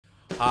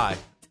Hi,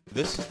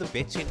 this is the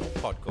Bet Central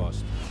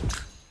podcast.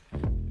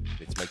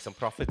 Let's make some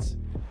profits.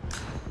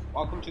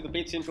 Welcome to the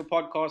Bet Central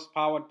podcast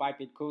powered by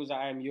Betcoza.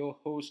 I am your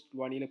host,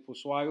 Lwanele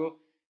Poswayo.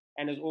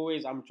 And as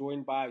always, I'm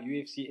joined by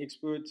UFC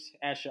expert,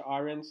 Asher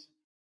Arenz.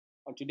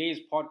 On today's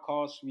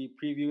podcast, we're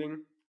previewing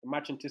the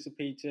much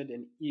anticipated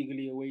and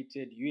eagerly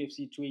awaited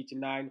UFC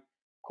 289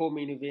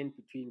 co-main event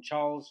between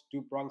Charles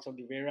 "Du Bronx"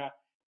 Oliveira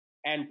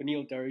and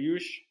Beneil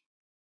Dariush.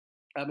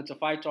 It's a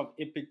fight of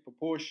epic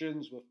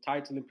proportions with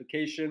title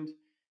implications,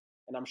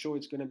 and I'm sure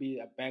it's going to be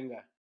a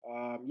banger.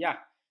 Yeah,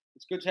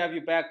 it's good to have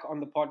you back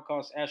on the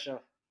podcast, Asher.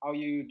 How are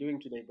you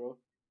doing today, bro?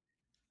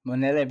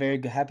 Monele, very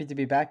good. Happy to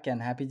be back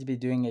and happy to be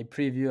doing a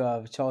preview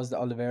of Charles de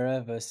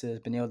Oliveira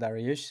versus Beneil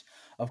Dariush.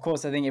 Of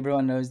course, I think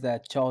everyone knows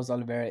that Charles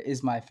Oliveira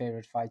is my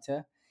favorite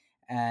fighter.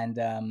 And,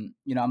 I'm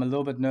a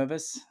little bit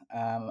nervous.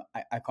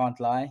 I can't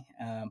lie.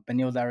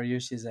 Beneil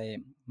Dariush is a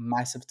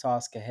massive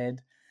task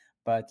ahead,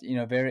 but,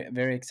 very,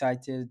 very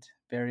excited,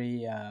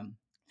 very,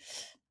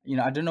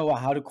 I don't know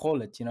how to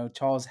call it.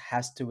 Charles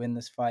has to win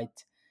this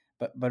fight,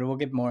 but we'll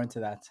get more into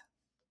that.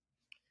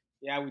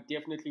 Yeah, we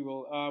definitely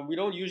will. We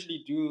don't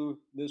usually do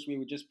this way.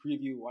 We just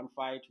preview one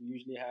fight. We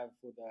usually have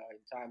for the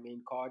entire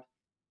main card.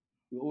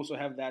 We also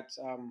have that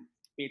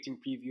betting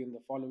preview in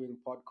the following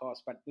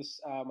podcast. But this,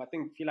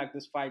 feel like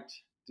this fight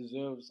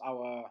deserves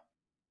our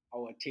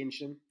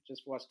attention,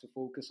 just for us to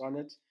focus on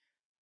it.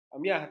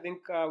 I think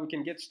we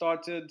can get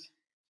started.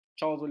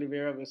 Charles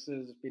Oliveira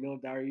versus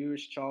Beneil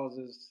Dariush. Charles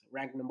is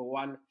ranked number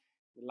one in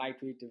the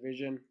lightweight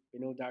division.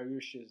 Beneil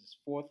Dariush is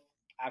fourth.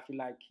 I feel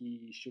like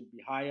he should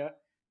be higher.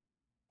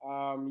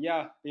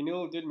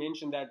 Beneil did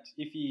mention that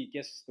if he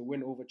gets the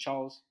win over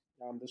Charles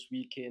this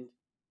weekend,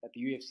 that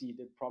the UFC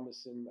did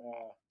promise him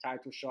a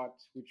title shot,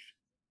 which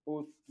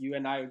both you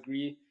and I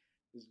agree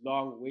is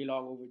way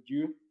long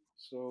overdue.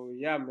 So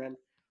yeah, man,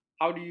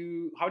 how do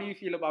you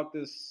feel about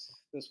this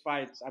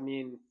fight? I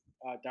mean,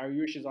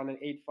 Dariush is on an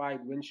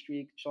 8-fight win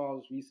streak.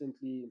 Charles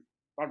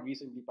not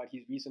recently, but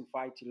his recent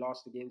fight he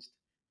lost against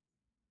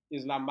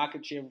Islam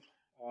Makhachev,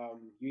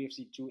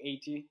 UFC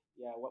 280.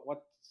 Yeah,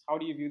 how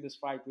do you view this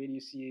fight? Where do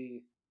you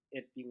see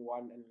it being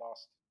won and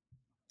lost?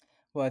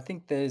 Well, I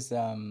think there's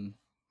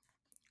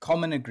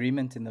common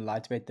agreement in the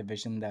lightweight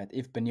division that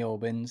if Beneil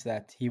wins,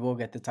 that he will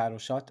get the title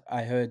shot.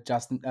 I heard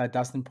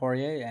Dustin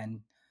Poirier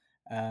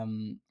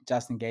and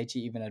Justin Gaethje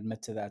even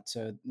admit to that.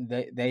 So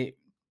they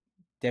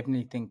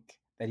definitely think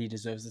that he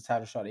deserves the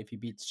title shot if he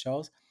beats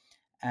Charles.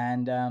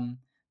 And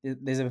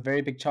there's a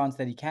very big chance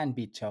that he can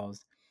beat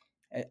Charles.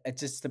 It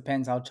just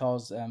depends how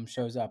Charles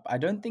shows up. I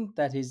don't think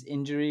that his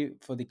injury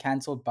for the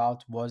cancelled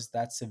bout was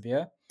that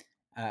severe.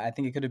 I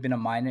think it could have been a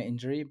minor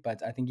injury,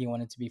 but I think he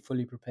wanted to be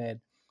fully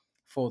prepared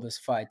for this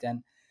fight.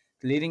 And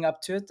leading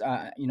up to it,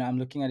 I'm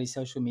looking at his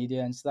social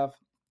media and stuff.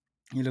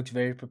 He looks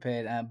very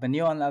prepared.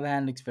 Beneil, on the other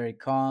hand, looks very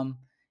calm,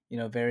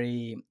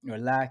 very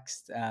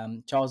relaxed.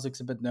 Charles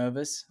looks a bit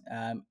nervous.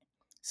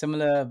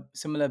 Similar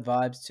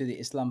vibes to the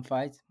Islam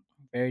fight.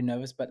 Very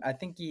nervous, but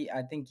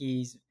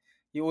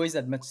he always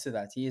admits to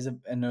that. He is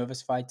a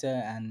nervous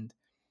fighter, and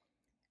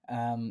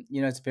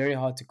it's very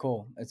hard to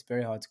call. It's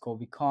very hard to call.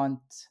 We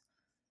can't.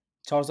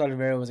 Charles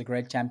Oliveira was a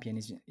great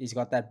champion. He's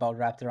got that belt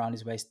wrapped around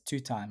his waist 2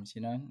 times.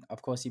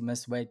 Of course he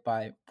missed weight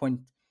by point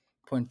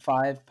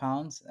 5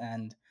 pounds,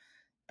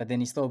 but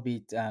then he still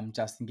beat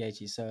Justin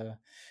Gaethje. So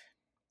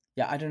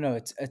yeah, I don't know.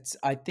 It's.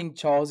 I think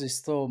Charles is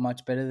still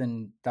much better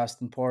than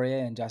Dustin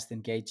Poirier and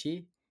Justin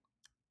Gaethje.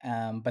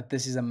 But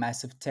this is a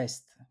massive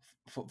test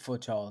for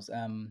Charles.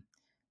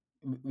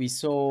 We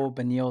saw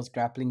Beneil's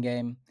grappling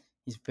game.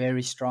 He's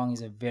very strong.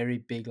 He's a very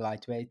big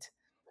lightweight.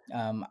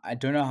 I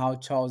don't know how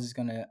Charles is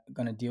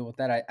gonna deal with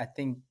that. I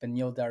think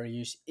Beneil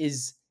Dariush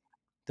is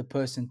the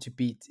person to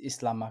beat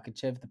Islam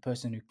Makhachev, the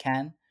person who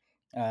can.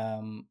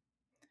 Um,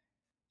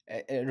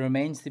 it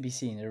remains to be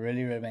seen. It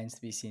really remains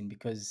to be seen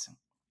because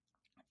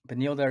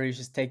Beneil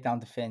Dariush's takedown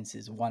defense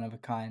is one of a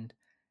kind.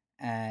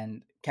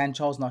 And can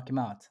Charles knock him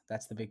out?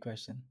 That's the big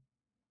question.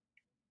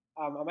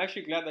 I'm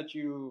actually glad that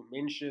you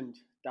mentioned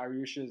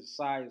Dariush's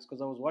size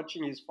because I was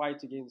watching his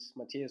fight against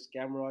Mateus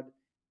Gamrod,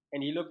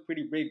 and he looked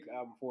pretty big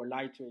for a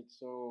lightweight.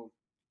 So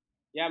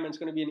yeah, man, it's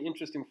going to be an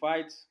interesting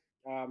fight.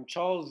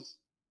 Charles,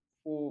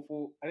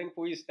 for I think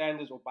for his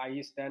standards or by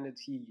his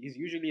standards, he's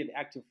usually an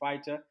active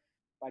fighter,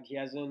 but he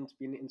hasn't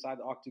been inside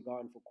the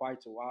octagon for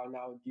quite a while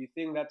now. Do you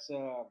think that's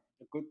a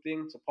good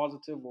thing? It's a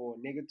positive or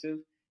negative?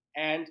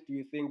 And do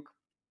you think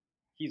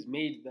he's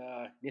made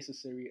the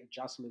necessary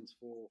adjustments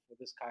for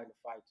this kind of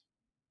fight?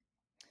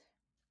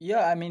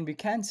 Yeah, I mean, we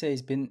can say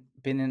he's been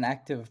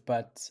inactive,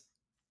 but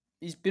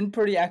he's been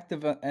pretty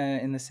active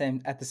in the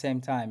same at the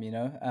same time.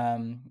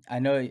 I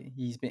know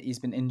he's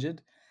been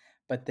injured,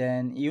 but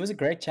then he was a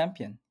great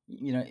champion.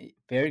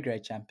 Very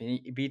great champion.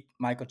 He beat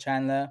Michael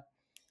Chandler.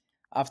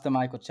 After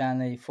Michael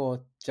Chandler, he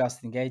fought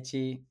Justin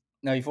Gaethje.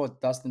 No, he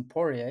fought Dustin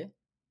Poirier.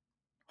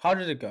 How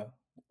did it go?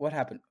 What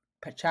happened?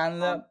 Um,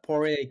 Chandler,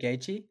 Poirier,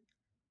 Gaethje.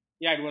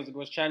 yeah, it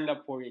was Chandler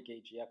Poirier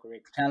Gaethje. Yeah,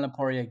 correct. Chandler,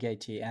 Poirier,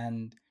 Gaethje,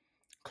 and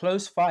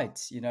close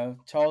fights.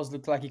 Charles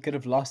looked like he could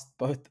have lost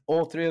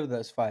all three of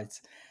those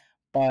fights.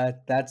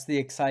 but that's the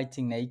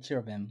exciting nature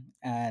of him.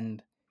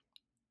 And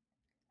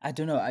I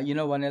don't know,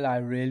 Vanilla, I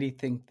really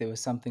think there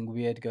was something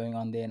weird going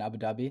on there in Abu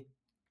Dhabi,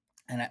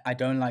 and I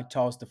don't like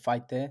Charles to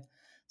fight there.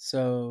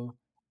 So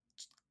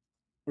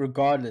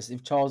regardless,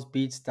 if Charles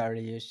beats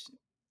Dariush,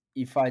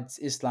 he fights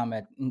Islam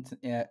in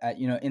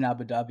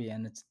Abu Dhabi,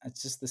 and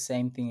it's just the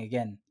same thing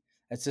again.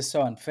 It's just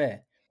so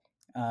unfair,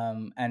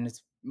 and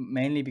it's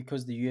mainly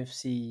because the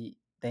UFC,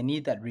 they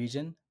need that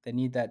region, they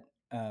need that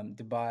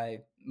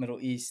Dubai, Middle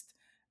East,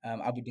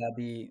 Abu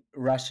Dhabi,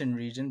 Russian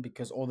region,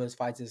 because all those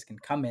fighters can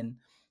come in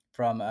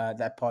from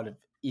that part of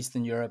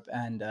Eastern Europe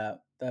and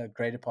the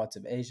greater parts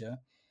of Asia.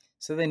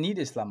 So they need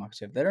Islam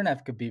Makhachev. They don't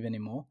have Khabib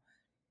anymore.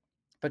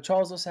 But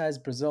Charles also has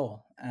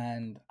Brazil,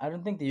 and I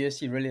don't think the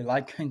UFC really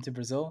like going to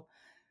Brazil.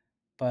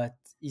 But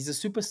he's a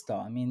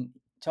superstar. I mean,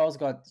 Charles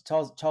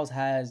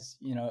has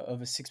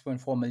over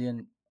 6.4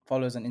 million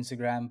followers on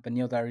Instagram.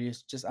 Beneil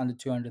Dariush just under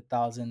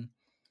 200,000.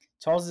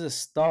 Charles is a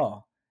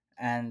star,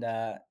 and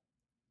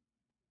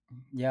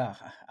yeah,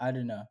 I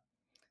don't know.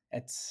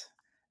 It's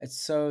it's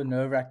so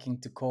nerve wracking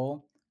to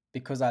call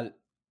because I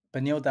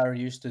Beneil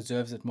Dariush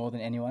deserves it more than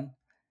anyone.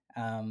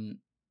 Um,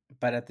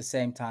 but at the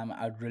same time,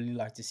 I'd really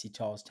like to see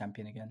Charles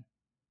champion again.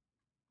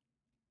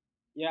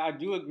 Yeah, I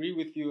do agree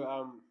with you.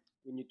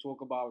 When you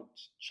talk about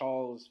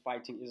Charles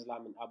fighting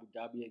Islam in Abu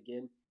Dhabi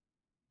again,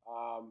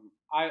 um,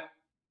 I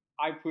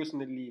I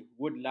personally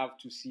would love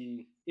to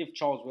see, if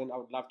Charles win, I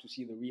would love to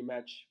see the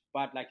rematch.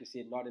 But like you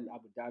said, not in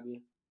Abu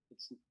Dhabi.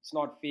 It's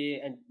not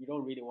fair, and you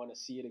don't really want to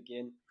see it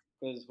again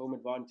because home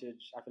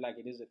advantage. I feel like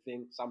it is a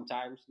thing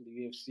sometimes in the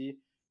UFC.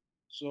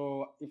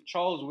 So if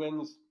Charles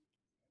wins,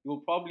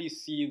 you'll probably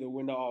see the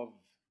winner of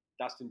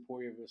Dustin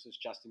Poirier versus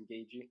Justin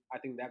Gaethje. I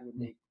think that would Mm.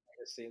 make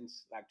better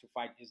sense, like to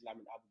fight Islam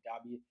in Abu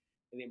Dhabi,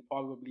 and then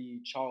probably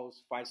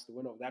Charles fights the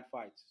winner of that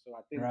fight. So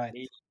I think Right.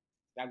 maybe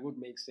that would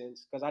make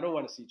sense because I don't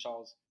want to see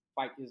Charles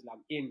fight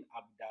Islam in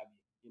Abu Dhabi,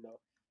 you know.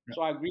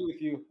 So I agree with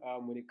you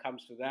when it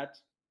comes to that.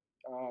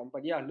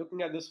 But yeah,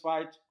 looking at this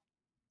fight,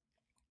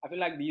 I feel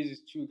like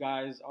these two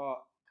guys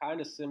are kind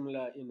of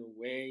similar in a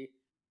way.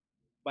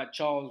 But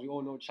Charles, we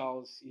all know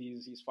Charles,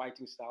 his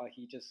fighting style.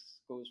 He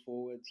just goes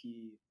forward.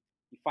 He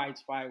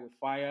fights fire with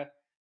fire.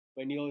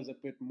 Beneil is a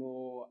bit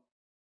more,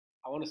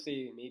 I want to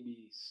say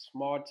maybe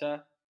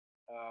smarter.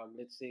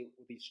 Let's say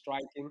with his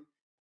striking,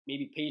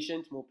 maybe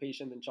patient, more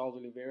patient than Charles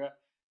Oliveira.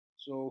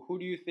 So who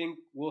do you think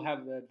will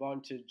have the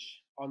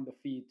advantage on the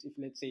feet if,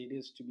 let's say, it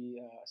is to be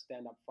a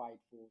stand-up fight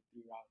for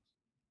 3 rounds?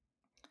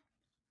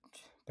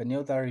 But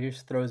Neil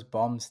Dariush throws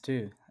bombs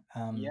too.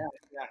 Yeah, Um, yeah.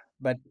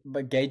 but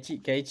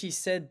Gaethje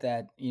said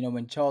that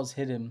when Charles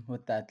hit him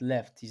with that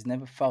left, he's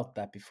never felt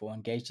that before,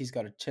 and Gaethje's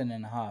got a chin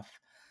and a half.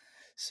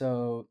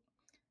 So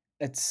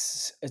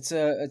it's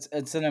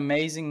an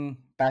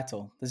amazing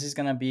battle. This is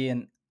gonna be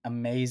an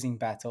amazing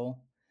battle.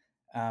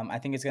 I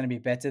think it's gonna be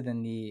better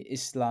than the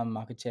Islam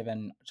Makhachev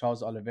and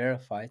Charles Oliveira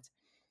fight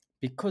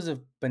because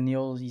of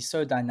Beneil. He's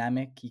so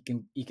dynamic. He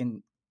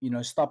can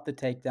stop the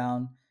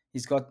takedown.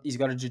 He's got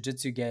a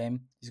jiu-jitsu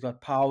game. He's got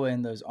power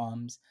in those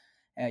arms.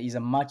 He's a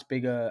much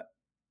bigger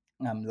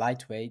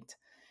lightweight,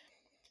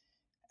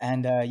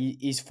 and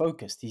he's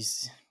focused.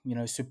 He's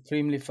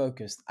supremely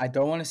focused. I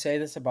don't want to say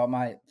this about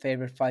my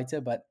favorite fighter,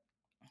 but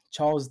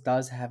Charles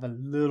does have a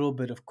little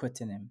bit of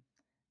quit in him,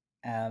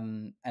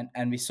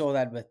 and we saw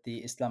that with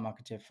the Islam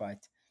Makhachev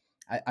fight.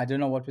 I don't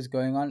know what was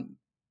going on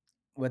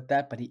with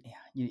that, but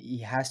he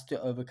has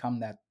to overcome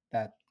that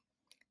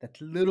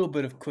little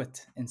bit of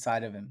quit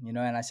inside of him, and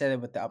I say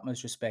that with the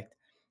utmost respect.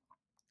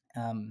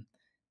 Um,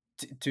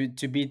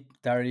 to beat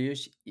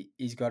Dariush,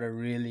 he's got to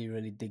really,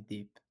 really dig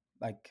deep,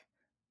 like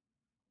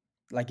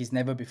he's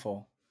never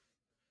before.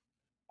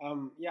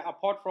 Yeah.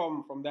 Apart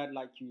from that,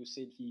 like you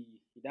said, he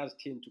does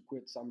tend to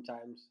quit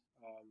sometimes.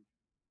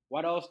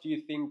 What else do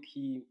you think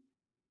he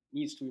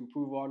needs to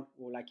improve on,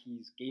 or like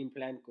his game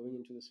plan going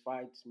into this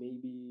fight?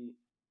 Maybe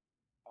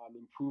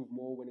improve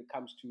more when it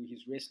comes to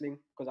his wrestling,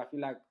 because I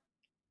feel like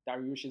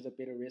Dariush is a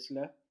better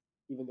wrestler,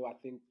 even though I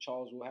think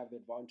Charles will have the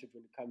advantage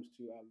when it comes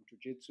to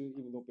jiu-jitsu,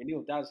 even though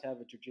Beneil does have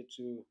a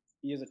jiu-jitsu,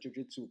 he is a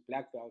jiu-jitsu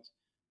black belt.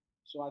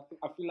 So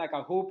I feel like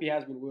I hope he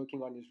has been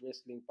working on his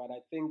wrestling, but I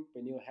think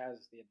Beneil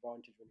has the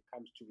advantage when it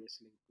comes to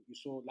wrestling. You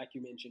saw, like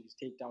you mentioned, his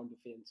takedown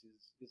defense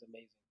is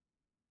amazing.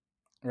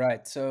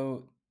 Right.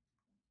 So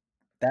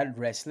that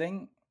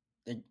wrestling,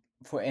 like,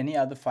 for any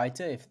other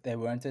fighter, if they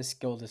weren't as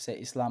skilled as say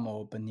Islam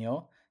or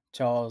Beneil,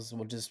 Charles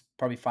will just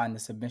probably find the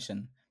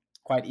submission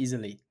quite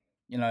easily.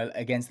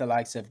 Against the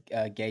likes of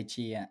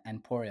Gaethje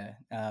and Poirier.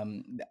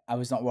 I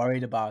was not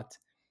worried about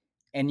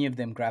any of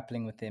them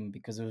grappling with him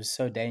because it was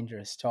so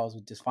dangerous. Charles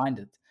would just find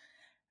it.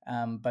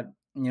 But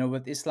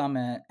with Islam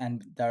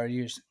and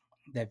Dariush,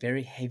 they're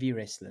very heavy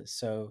wrestlers.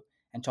 So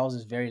and Charles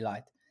is very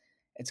light.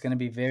 It's going to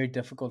be very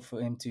difficult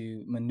for him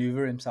to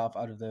maneuver himself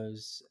out of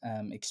those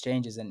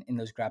exchanges and in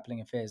those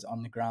grappling affairs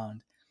on the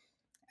ground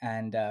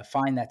and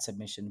find that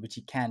submission, which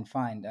he can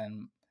find.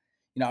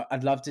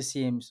 I'd love to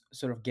see him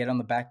sort of get on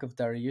the back of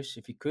Dariush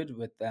if he could,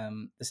 with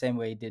the same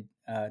way he did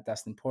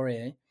Dustin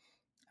Poirier.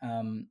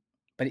 Um,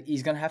 but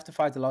he's going to have to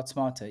fight a lot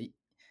smarter.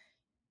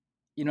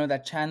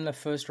 That Chandler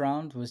first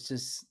round was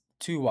just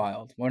too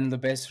wild. One of the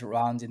best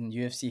rounds in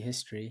UFC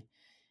history.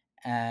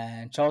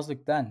 And Charles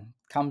looked done.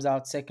 Comes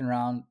out second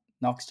round,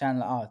 knocks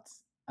Chandler out.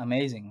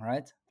 Amazing,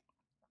 right?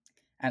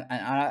 And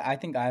I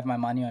think I have my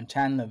money on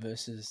Chandler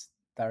versus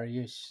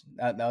Dariush.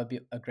 That would be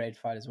a great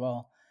fight as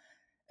well.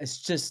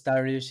 It's just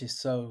Dariush is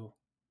so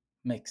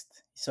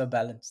mixed. He's so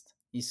balanced.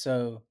 He's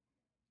so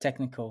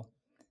technical.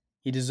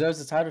 He deserves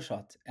a title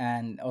shot.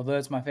 And although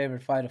it's my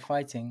favorite fighter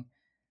fighting,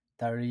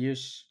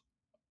 Dariush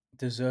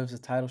deserves a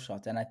title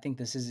shot. And I think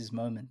this is his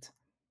moment.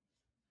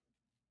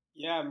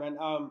 Yeah, man.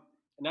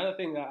 Another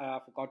thing that I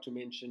forgot to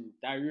mention,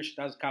 Dariush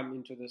does come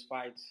into this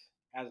fight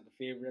as the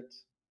favorite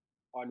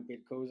on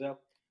Bedkoza,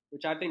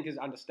 which I think is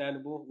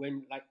understandable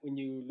when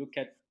you look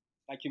at,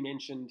 like you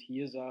mentioned,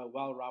 he is a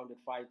well-rounded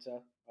fighter.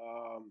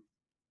 Um,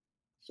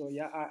 so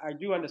yeah, I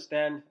do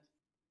understand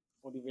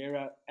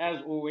Oliveira as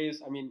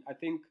always. I mean, I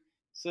think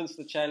since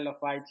the Chandler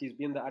fight, he's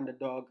been the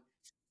underdog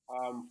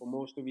for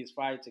most of his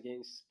fights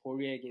against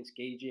Poirier, against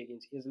Gaethje,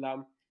 against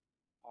Islam.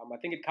 I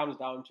think it comes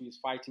down to his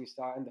fighting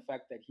style and the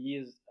fact that he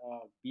is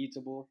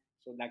beatable.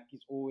 So like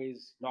he's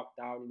always knocked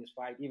down in his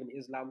fight. Even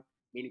Islam,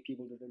 many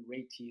people didn't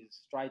rate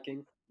his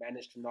striking,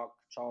 managed to knock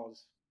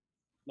Charles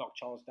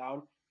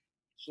down.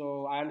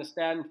 So I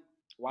understand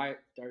why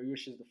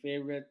Dariush is the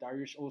favorite.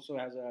 Dariush also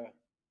has a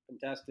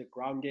fantastic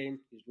ground game.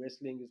 His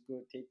wrestling is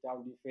good,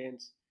 takedown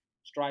defense,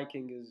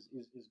 striking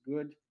is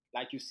good.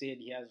 Like you said,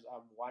 he has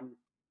one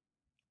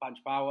punch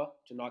power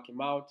to knock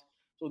him out.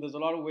 So there's a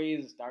lot of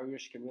ways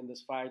Dariush can win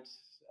this fight.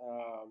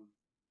 Um,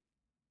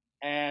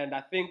 and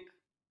I think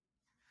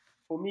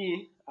for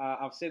me,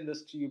 I've said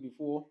this to you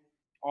before,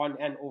 on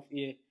and off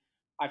air.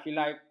 I feel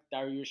like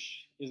Dariush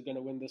is going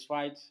to win this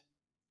fight,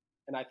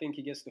 and I think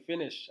he gets the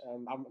finish.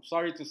 And I'm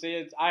sorry to say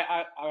it.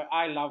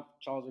 I love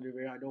Charles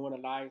Oliveira. I don't want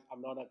to lie.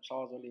 I'm not a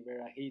Charles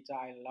Oliveira hater.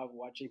 I love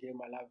watching him.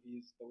 I love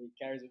the way he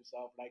carries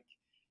himself. Like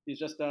he's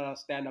just a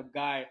stand-up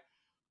guy.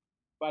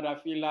 But I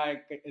feel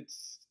like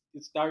it's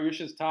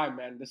Dariush's time,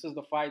 man. This is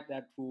the fight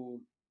that will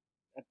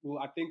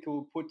I think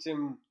will put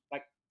him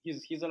like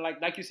he's a,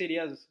 like you said, he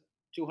has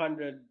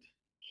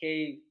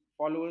 200K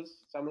followers,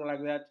 something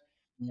like that.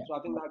 Yeah. So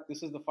I think that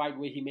this is the fight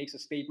where he makes a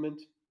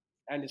statement,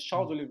 and it's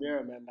Charles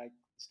Oliveira, man. Like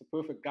it's the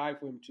perfect guy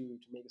for him to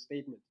make a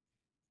statement.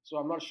 So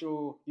I'm not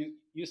sure.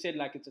 You said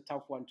like it's a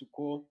tough one to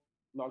call.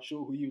 Not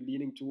sure who you're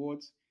leaning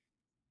towards.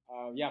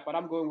 Yeah, but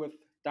I'm going with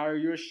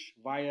Dariush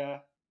via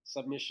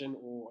submission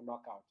or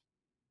knockout.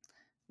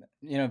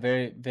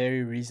 Very,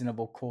 very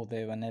reasonable call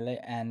there, Vanille.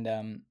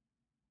 And,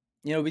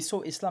 we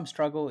saw Islam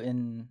struggle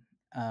in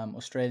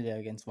Australia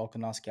against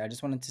Volkanovski. I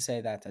just wanted to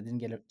say that. I didn't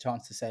get a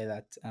chance to say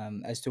that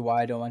as to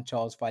why I don't want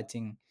Charles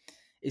fighting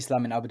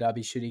Islam in Abu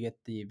Dhabi should he get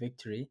the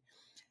victory.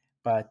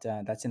 But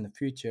that's in the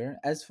future.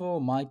 As for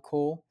my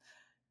call,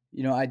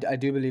 I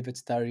do believe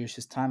it's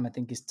Dariush's time. I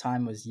think his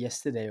time was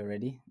yesterday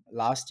already,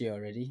 last year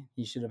already.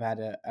 He should have had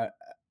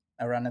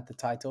a run at the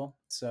title.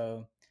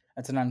 So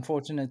it's an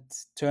unfortunate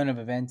turn of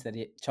events that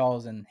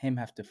Charles and him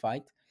have to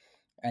fight.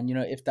 And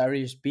if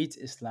Dariush beats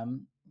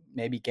Islam,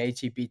 maybe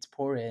Gaethje beats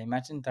Poirier.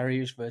 Imagine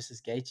Dariush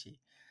versus Gaethje.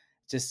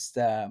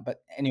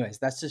 But anyways,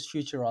 that's just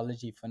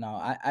futurology for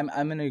now.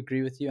 I'm gonna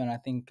agree with you, and I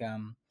think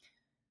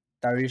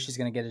Dariush is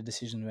gonna get a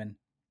decision win.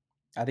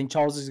 I think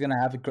Charles is gonna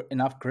have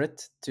enough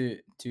grit to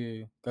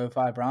go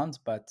 5 rounds,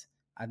 but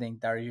I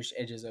think Dariush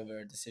edges over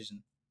a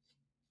decision.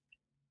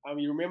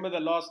 You remember the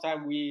last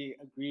time we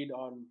agreed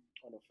on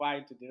a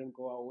fight, it didn't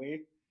go our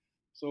way.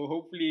 So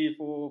hopefully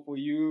for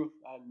you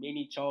and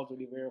many Charles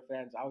Oliveira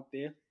fans out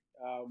there,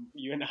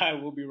 you and I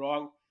will be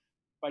wrong.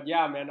 But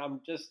yeah, man,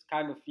 I'm just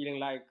kind of feeling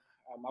like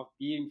I've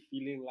been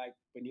feeling like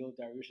Beneil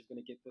Dariush is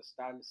going to get this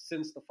done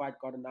since the fight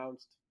got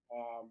announced.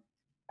 Um,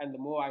 and the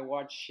more I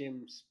watch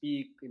him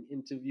speak in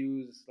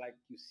interviews, like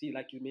you see,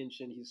 like you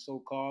mentioned, he's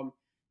so calm,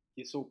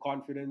 he's so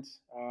confident.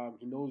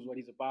 He knows what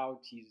he's about,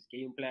 his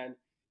game plan.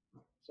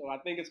 So I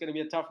think it's going to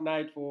be a tough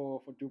night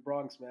for two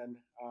Bronx, man.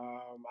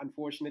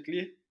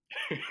 Unfortunately.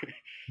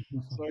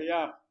 So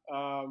yeah,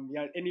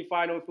 yeah. Any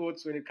final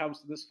thoughts when it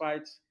comes to this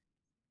fight?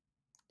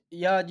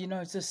 Yeah,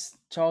 it's just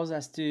Charles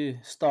has to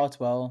start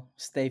well,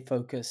 stay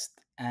focused,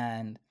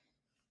 and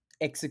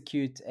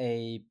execute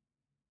a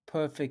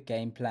perfect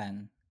game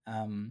plan.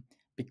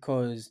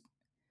 Because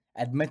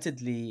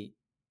admittedly,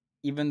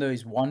 even though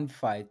he's won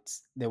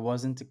fights, there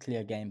wasn't a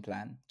clear game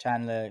plan.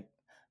 Chandler,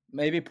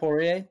 maybe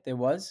Poirier, there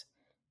was.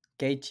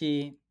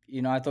 Gaethje,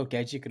 I thought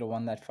Gaethje could have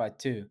won that fight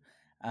too.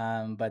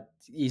 But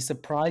he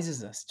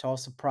surprises us.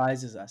 Charles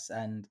surprises us,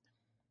 and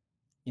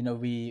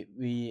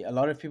we a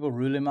lot of people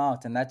rule him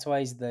out, and that's why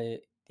he's the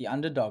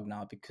underdog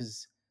now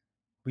because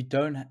we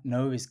don't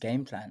know his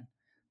game plan.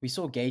 We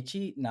saw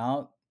Gaethje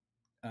now,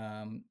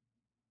 um,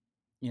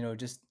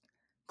 just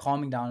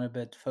calming down a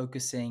bit,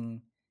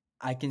 focusing.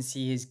 I can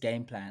see his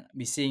game plan.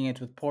 We're seeing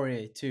it with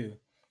Poirier too.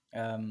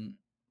 Um,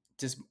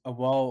 just a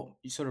well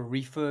sort of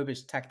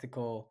refurbished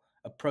tactical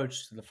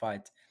approach to the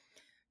fight.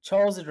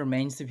 Charles, it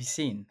remains to be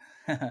seen,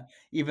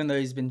 even though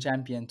he's been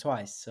champion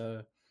twice.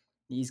 So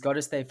he's got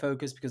to stay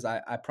focused because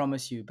I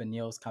promise you,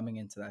 Beneil's coming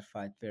into that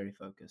fight very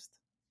focused.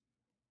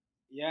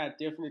 Yeah,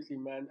 definitely,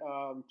 man.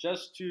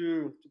 Just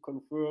to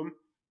confirm,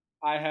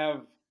 I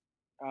have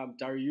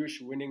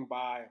Dariush winning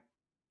by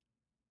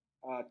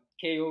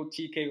KO,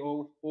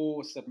 TKO,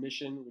 or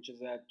submission, which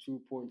is at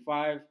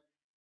 2.5.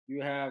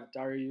 You have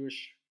Dariush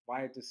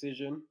via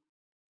decision,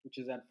 which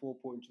is at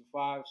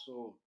 4.25.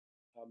 So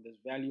there's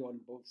value on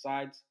both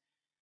sides.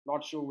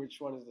 Not sure which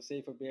one is the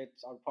safer bet.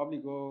 I'll probably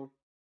go,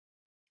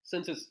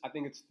 since I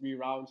think it's 3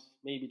 rounds.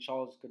 Maybe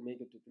Charles could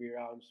make it to 3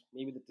 rounds.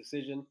 Maybe the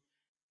decision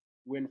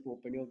win for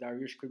Beneil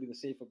Dariush could be the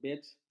safer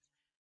bet.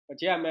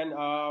 But yeah, man,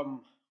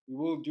 we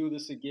will do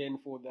this again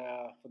for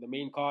the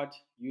main card,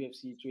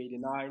 UFC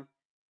 289.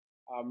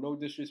 No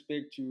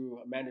disrespect to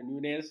Amanda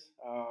Nunes,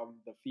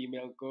 the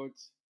female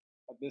goats,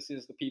 but this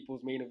is the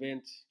people's main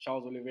event: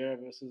 Charles Oliveira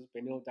versus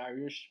Beneil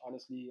Dariush.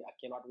 Honestly, I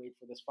cannot wait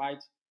for this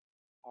fight.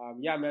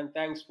 Yeah, man,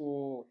 thanks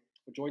for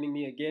joining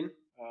me again.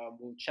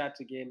 We'll chat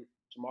again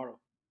tomorrow.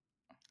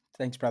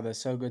 Thanks, brother.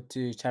 So good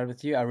to chat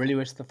with you. I really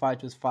wish the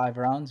fight was 5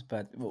 rounds,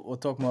 but we'll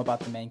talk more about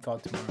the main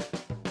card tomorrow.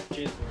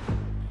 Cheers, bro.